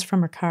 15 miles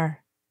from her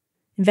car.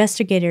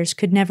 Investigators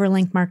could never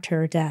link Marc to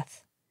her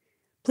death.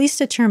 Police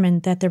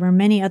determined that there were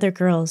many other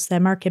girls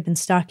that Marc had been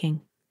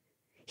stalking.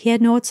 He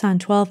had notes on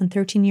 12 and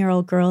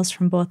 13-year-old girls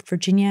from both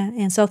Virginia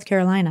and South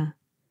Carolina.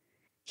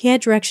 He had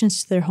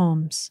directions to their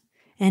homes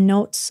and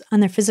notes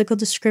on their physical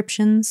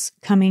descriptions,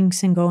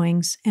 comings and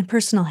goings, and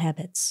personal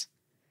habits.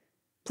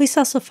 Police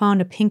also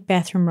found a pink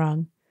bathroom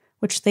rug,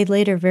 which they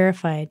later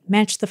verified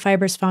matched the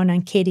fibers found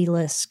on Katie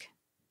Lisk.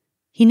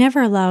 He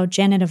never allowed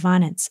Janet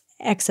Evonitz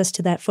access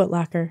to that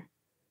footlocker.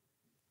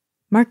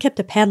 Marc kept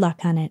a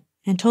padlock on it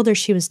and told her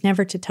she was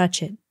never to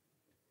touch it.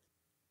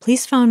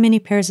 Police found many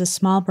pairs of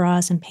small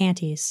bras and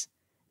panties,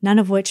 none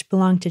of which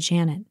belonged to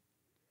Janet.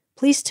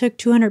 Police took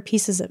 200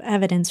 pieces of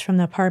evidence from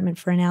the apartment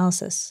for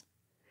analysis.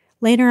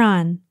 Later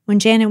on, when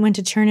Janet went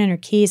to turn in her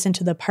keys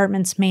into the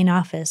apartment's main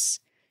office,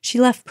 she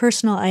left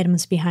personal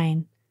items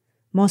behind,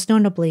 most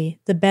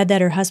notably the bed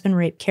that her husband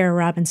raped Kara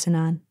Robinson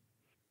on.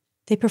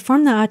 They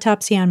performed the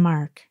autopsy on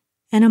Marc,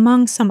 and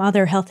among some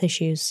other health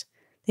issues,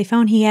 they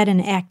found he had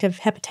an active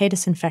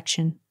hepatitis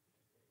infection.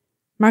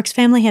 Marc's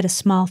family had a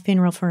small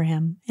funeral for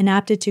him and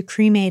opted to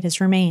cremate his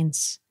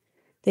remains.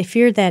 They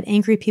feared that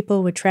angry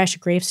people would trash a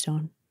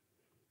gravestone.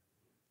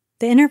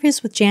 The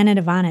interviews with Janet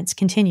Evonitz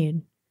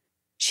continued.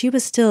 She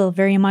was still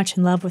very much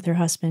in love with her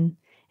husband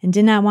and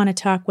did not want to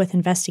talk with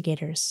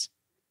investigators.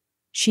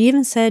 She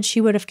even said she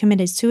would have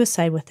committed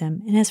suicide with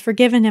him and has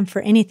forgiven him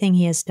for anything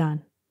he has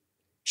done.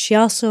 She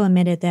also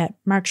admitted that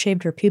Marc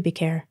shaved her pubic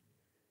hair.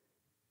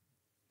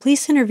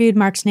 Police interviewed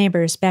Marc's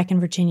neighbors back in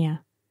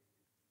Virginia.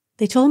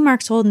 They told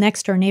Marc's old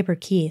next-door neighbor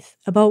Keith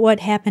about what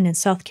happened in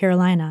South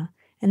Carolina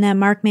and that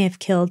Marc may have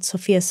killed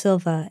Sophia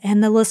Silva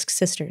and the Lisk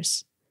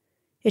sisters.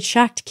 It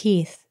shocked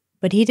Keith,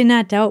 but he did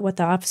not doubt what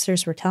the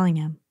officers were telling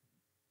him.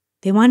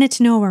 They wanted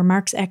to know where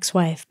Marc's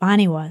ex-wife,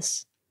 Bonnie,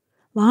 was.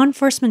 Law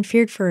enforcement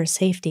feared for her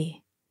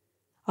safety.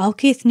 All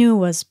Keith knew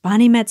was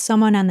Bonnie met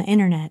someone on the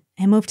internet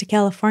and moved to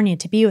California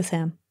to be with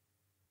him.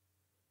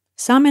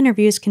 Some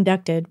interviews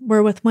conducted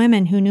were with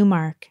women who knew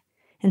Marc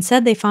and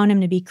said they found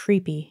him to be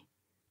creepy.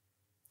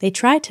 They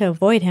tried to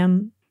avoid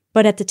him,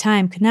 but at the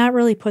time could not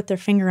really put their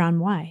finger on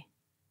why.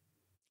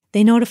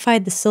 They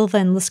notified the Silva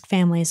and Lisk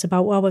families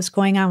about what was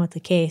going on with the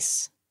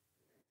case.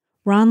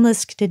 Ron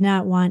Lisk did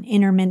not want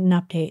intermittent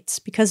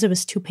updates because it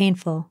was too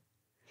painful.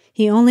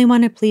 He only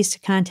wanted police to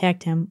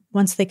contact him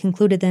once they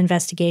concluded the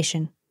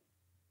investigation.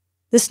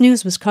 This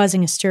news was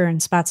causing a stir in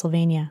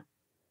Spotsylvania.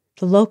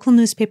 The local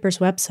newspaper's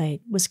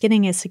website was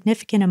getting a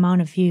significant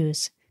amount of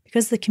views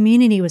because the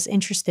community was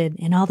interested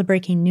in all the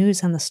breaking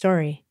news on the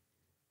story.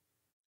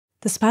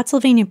 The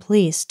Spotsylvania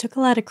police took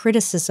a lot of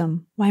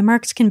criticism why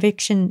Marc's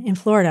conviction in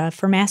Florida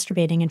for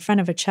masturbating in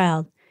front of a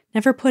child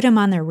never put him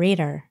on their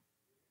radar.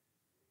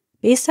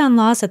 Based on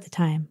laws at the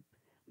time,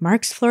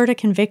 Marc's Florida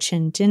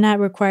conviction did not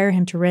require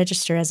him to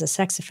register as a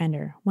sex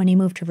offender when he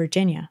moved to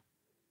Virginia.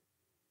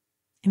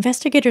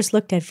 Investigators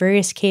looked at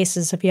various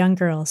cases of young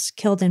girls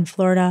killed in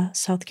Florida,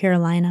 South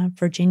Carolina,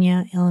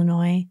 Virginia,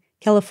 Illinois,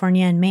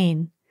 California, and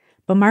Maine,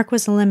 but Marc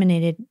was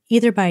eliminated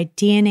either by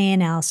DNA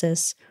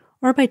analysis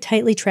or by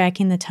tightly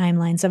tracking the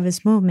timelines of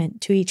his movement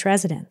to each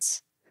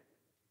residence.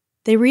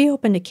 They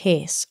reopened a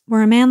case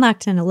where a man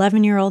locked an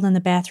 11-year-old in the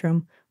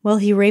bathroom while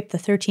he raped the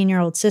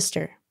 13-year-old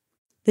sister.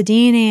 The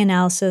DNA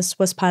analysis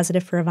was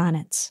positive for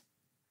Evonitz.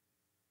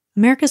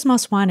 America's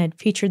Most Wanted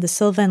featured the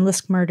Silva and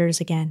Lisk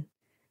murders again.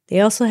 They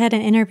also had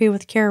an interview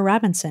with Kara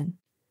Robinson.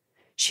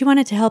 She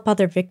wanted to help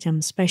other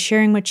victims by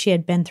sharing what she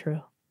had been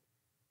through.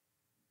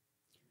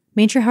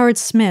 Major Howard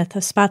Smith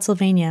of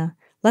Spotsylvania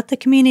let the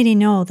community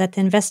know that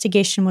the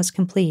investigation was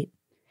complete,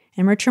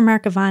 and Richard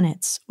Marc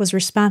Evonitz was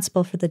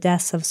responsible for the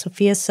deaths of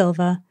Sophia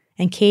Silva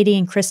and Katie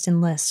and Kristen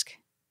Lisk.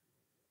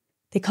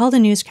 They called a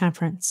news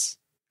conference.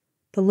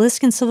 The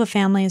Lisk and Silva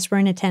families were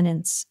in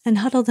attendance and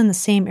huddled in the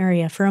same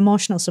area for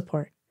emotional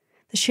support.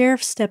 The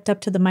sheriff stepped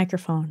up to the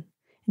microphone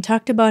and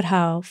talked about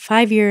how,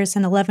 5 years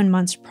and 11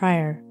 months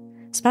prior,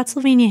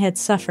 Spotsylvania had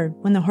suffered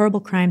when the horrible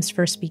crimes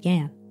first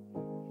began.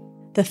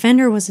 The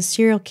offender was a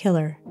serial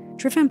killer,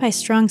 driven by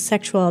strong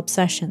sexual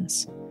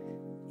obsessions,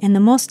 and the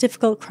most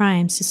difficult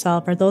crimes to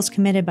solve are those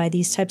committed by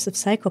these types of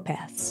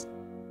psychopaths.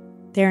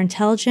 They are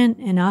intelligent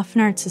and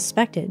often aren't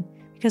suspected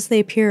because they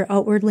appear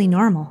outwardly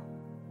normal.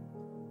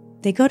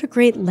 They go to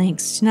great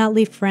lengths to not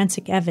leave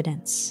forensic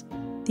evidence.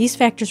 These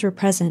factors were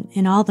present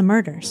in all the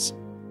murders.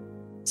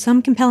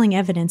 Some compelling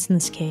evidence in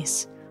this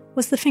case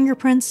was the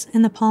fingerprints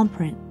and the palm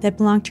print that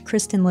belonged to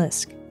Kristen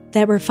Lisk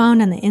that were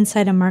found on the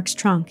inside of Marc's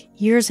trunk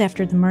years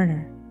after the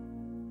murder.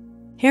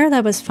 Hair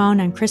that was found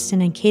on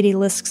Kristen and Katie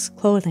Lisk's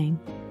clothing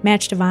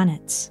matched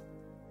Evonitz.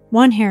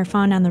 One hair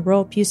found on the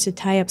rope used to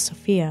tie up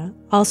Sophia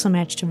also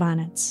matched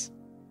Evonitz.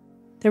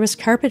 There was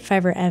carpet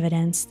fiber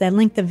evidence that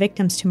linked the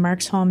victims to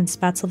Marc's home in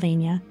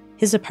Spotsylvania,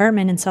 his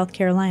apartment in South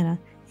Carolina,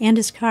 and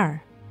his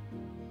car.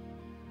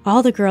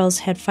 All the girls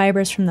had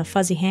fibers from the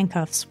fuzzy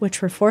handcuffs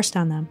which were forced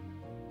on them.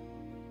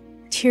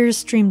 Tears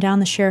streamed down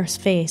the sheriff's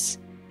face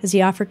as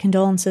he offered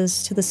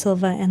condolences to the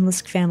Silva and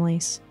Lisk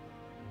families.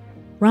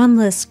 Ron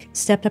Lisk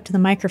stepped up to the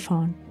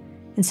microphone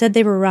and said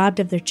they were robbed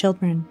of their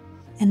children,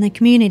 and the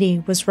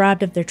community was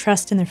robbed of their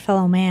trust in their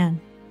fellow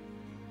man.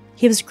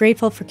 He was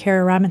grateful for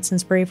Kara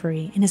Robinson's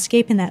bravery in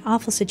escaping that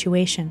awful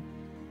situation,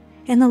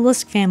 and the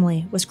Lisk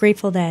family was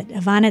grateful that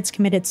Evonitz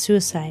committed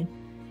suicide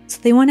so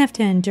they won't have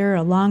to endure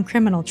a long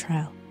criminal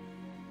trial.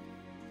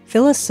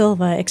 Phyllis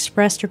Silva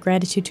expressed her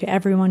gratitude to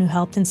everyone who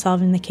helped in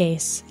solving the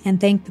case and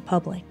thanked the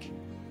public.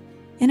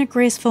 In a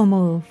graceful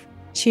move,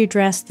 she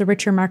addressed the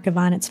Richard Marc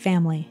Evonitz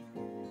family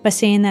by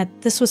saying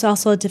that this was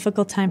also a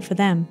difficult time for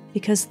them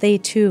because they,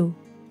 too,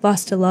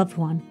 lost a loved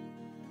one,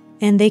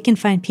 and they can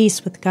find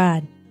peace with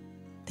God.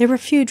 There were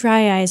few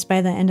dry eyes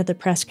by the end of the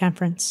press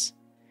conference.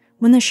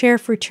 When the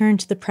sheriff returned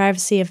to the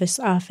privacy of his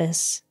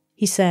office,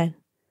 he said,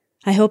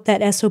 "I hope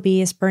that SOB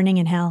is burning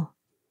in hell."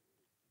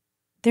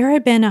 There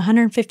had been a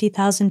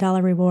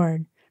 $150,000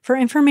 reward for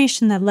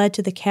information that led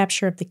to the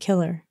capture of the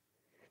killer.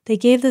 They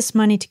gave this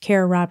money to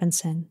Kara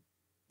Robinson.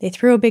 They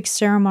threw a big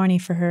ceremony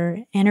for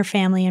her and her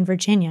family in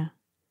Virginia.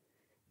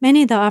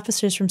 Many of the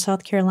officers from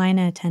South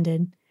Carolina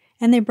attended,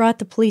 and they brought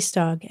the police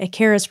dog at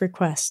Kara's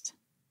request.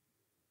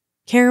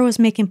 Kara was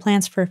making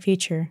plans for her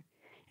future,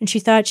 and she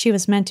thought she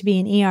was meant to be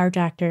an ER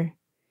doctor.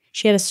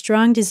 She had a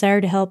strong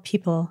desire to help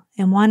people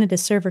and wanted to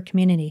serve her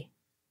community.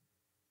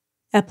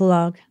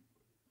 Epilogue.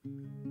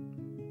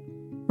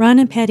 Ron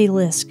and Patty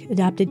Lisk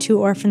adopted 2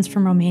 orphans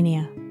from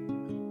Romania.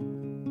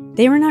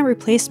 They were not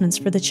replacements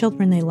for the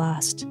children they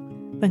lost,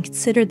 but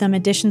considered them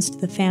additions to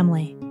the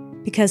family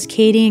because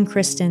Katie and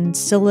Kristen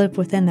still lived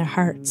within their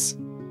hearts.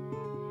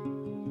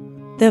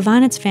 The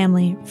Evonitz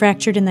family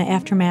fractured in the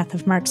aftermath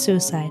of Marc's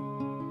suicide.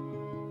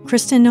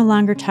 Kristen no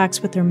longer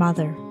talks with her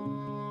mother.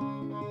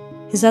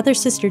 His other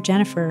sister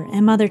Jennifer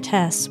and mother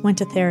Tess went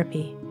to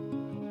therapy.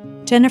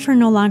 Jennifer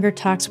no longer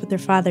talks with her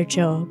father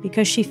Joe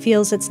because she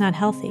feels it's not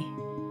healthy.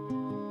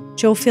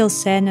 Joe feels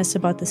sadness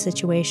about the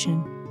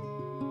situation.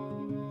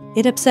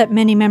 It upset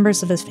many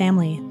members of his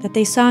family that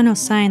they saw no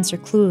signs or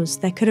clues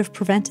that could have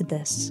prevented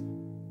this.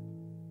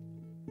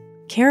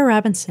 Kara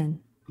Robinson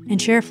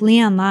and Sheriff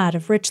Leon Lott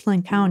of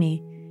Richland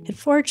County had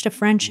forged a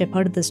friendship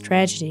out of this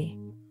tragedy.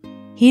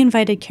 He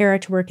invited Kara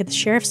to work at the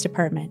sheriff's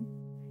department,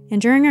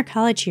 and during her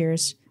college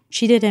years,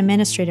 she did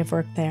administrative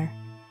work there.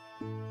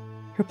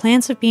 Her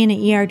plans of being an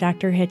ER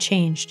doctor had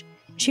changed.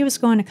 She was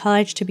going to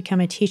college to become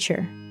a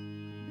teacher.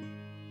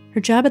 Her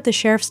job at the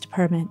sheriff's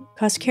department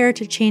caused Kara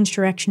to change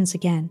directions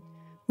again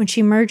when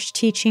she merged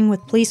teaching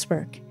with police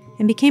work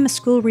and became a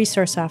school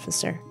resource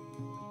officer.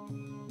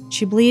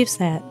 She believes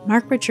that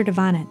Marc Richard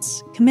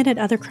Evonitz committed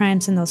other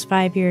crimes in those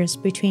 5 years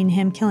between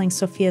him killing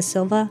Sophia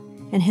Silva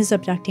and his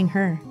abducting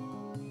her.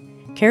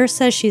 Kara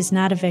says she is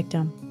not a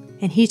victim,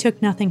 and he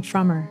took nothing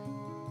from her.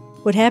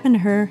 What happened to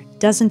her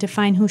doesn't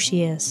define who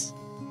she is,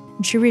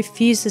 and she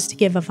refuses to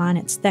give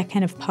Evonitz that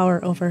kind of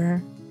power over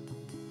her.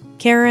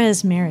 Kara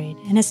is married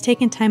and has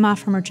taken time off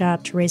from her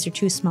job to raise her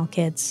 2 small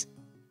kids.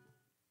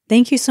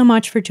 Thank you so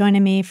much for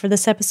joining me for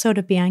this episode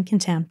of Beyond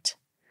Contempt.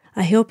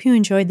 I hope you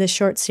enjoyed this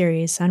short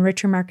series on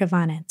Richard Marc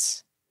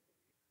Evonitz.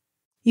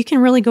 You can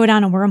really go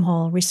down a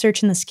wormhole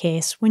researching this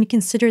case when you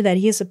consider that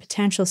he is a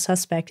potential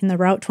suspect in the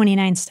Route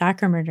 29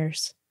 stalker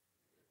murders.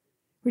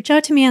 Reach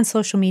out to me on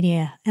social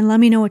media and let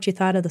me know what you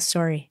thought of the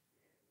story.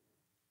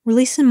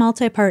 Releasing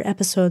multi-part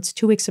episodes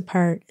 2 weeks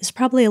apart is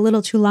probably a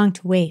little too long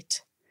to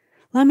wait.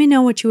 Let me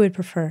know what you would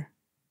prefer.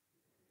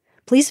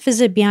 Please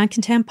visit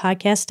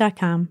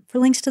BeyondContemptPodcast.com for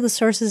links to the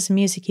sources and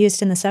music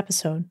used in this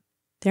episode.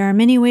 There are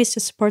many ways to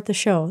support the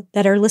show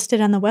that are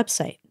listed on the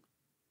website.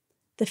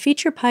 The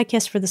feature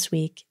podcast for this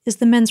week is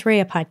the Mens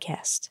Rea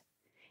podcast.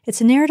 It's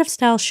a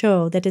narrative-style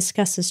show that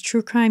discusses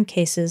true crime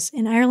cases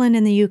in Ireland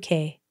and the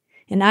UK,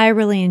 and I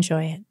really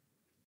enjoy it.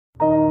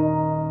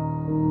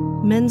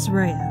 Mens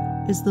rea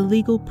is the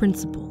legal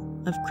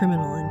principle of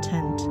criminal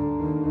intent.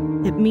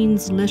 It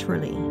means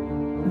literally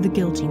the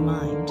guilty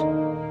mind.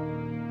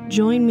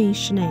 Join me,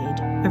 Sinead,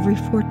 every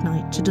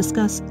fortnight to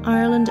discuss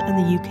Ireland and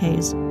the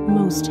UK's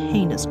most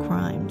heinous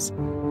crimes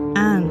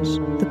and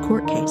the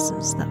court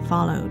cases that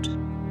followed.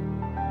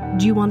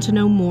 Do you want to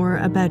know more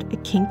about a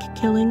kink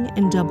killing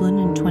in Dublin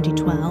in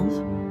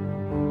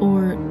 2012?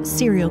 Or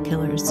serial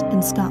killers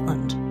in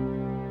Scotland?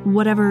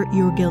 Whatever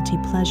your guilty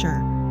pleasure,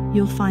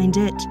 you'll find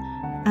it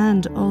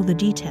and all the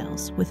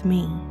details with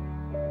me.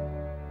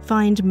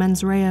 Find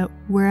Mens Rea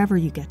wherever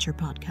you get your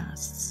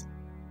podcasts.